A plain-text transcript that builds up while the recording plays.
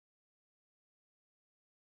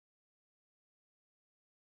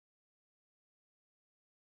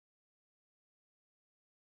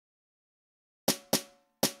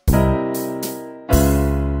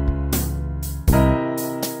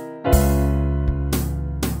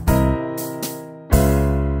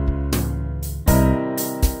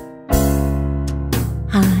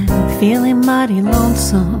feeling mighty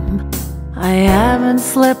lonesome. I haven't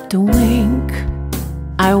slept a wink.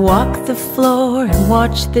 I walk the floor and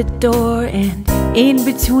watch the door, and in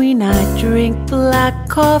between I drink black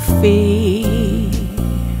coffee.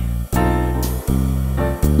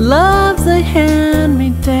 Love's a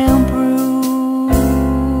hand-me-down brew.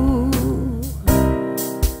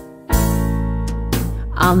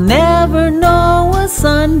 I'll never know a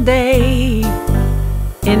Sunday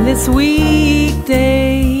in this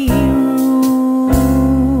weekday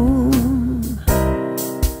room.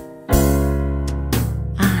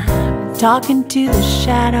 I'm talking to the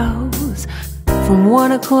shadows from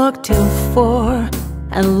 1 o'clock till 4.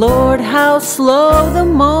 And Lord, how slow the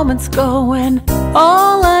moments go, and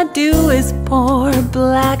all I do is pour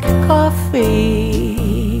black coffee.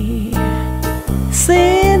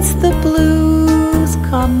 Since the blues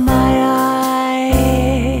caught my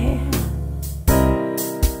eye,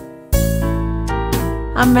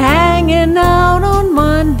 I'm hanging out on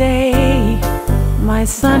Monday, my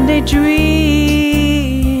Sunday dreams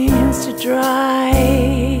to dry.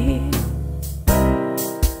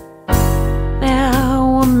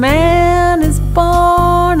 Now a man is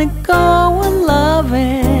born to go and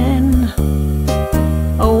loving,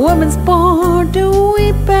 a woman's born to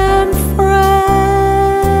weep and fret.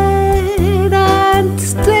 I'd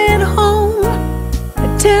stay at home,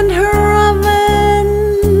 attend her oven,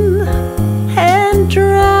 and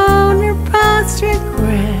drown your past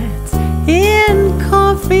regrets in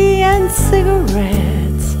coffee and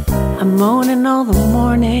cigarettes. I'm moaning all the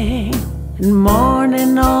morning and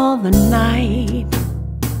mourning all the night,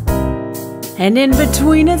 and in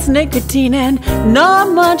between it's nicotine and not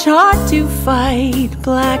much heart to fight.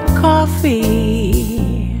 Black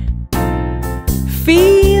coffee,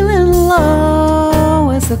 feeling low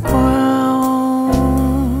as the ground.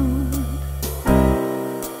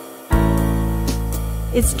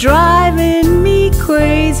 It's driving me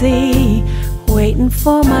crazy, waiting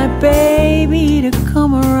for my baby to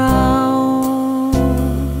come around.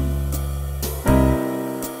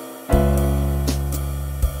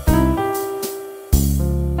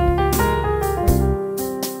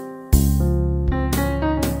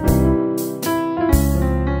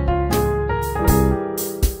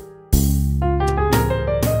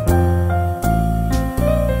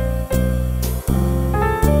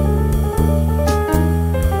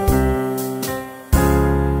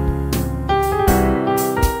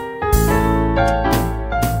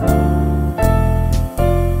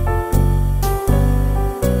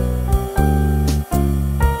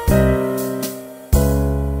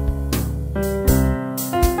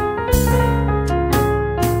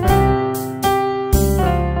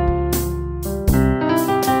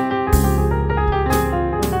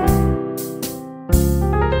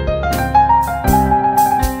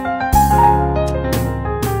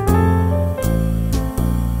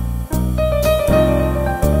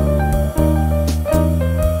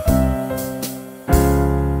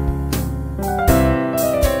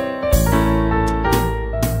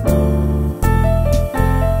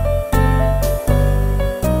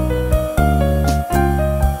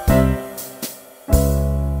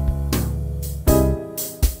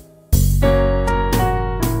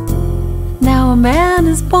 A man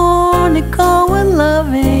is born to go and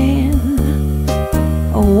loving,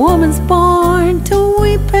 a woman's born to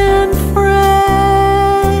weep and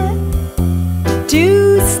fret,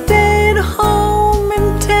 to stay at home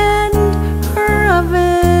and tend her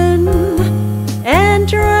oven, and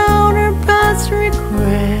drown her past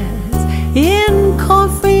regrets in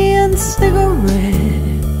coffee and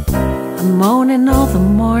cigarettes. I'm moaning all the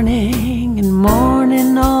morning and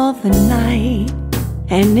mourning all the night,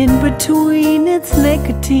 and in between it's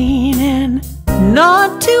nicotine and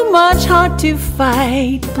not too much heart to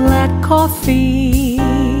fight. Black coffee,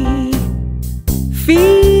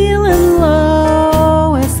 feeling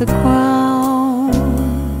low as the ground.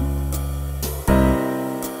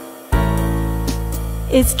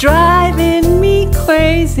 It's driving me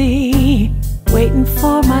crazy, waiting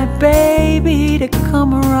for my baby to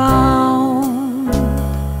come around.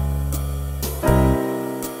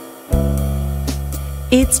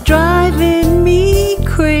 It's driving me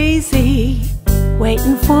crazy,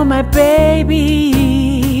 waiting for my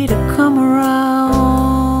baby to come around.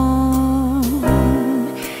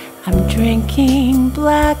 I'm drinking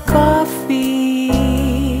black coffee,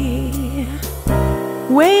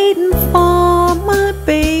 waiting for my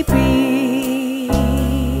baby.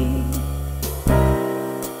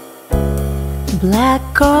 Black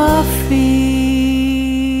coffee.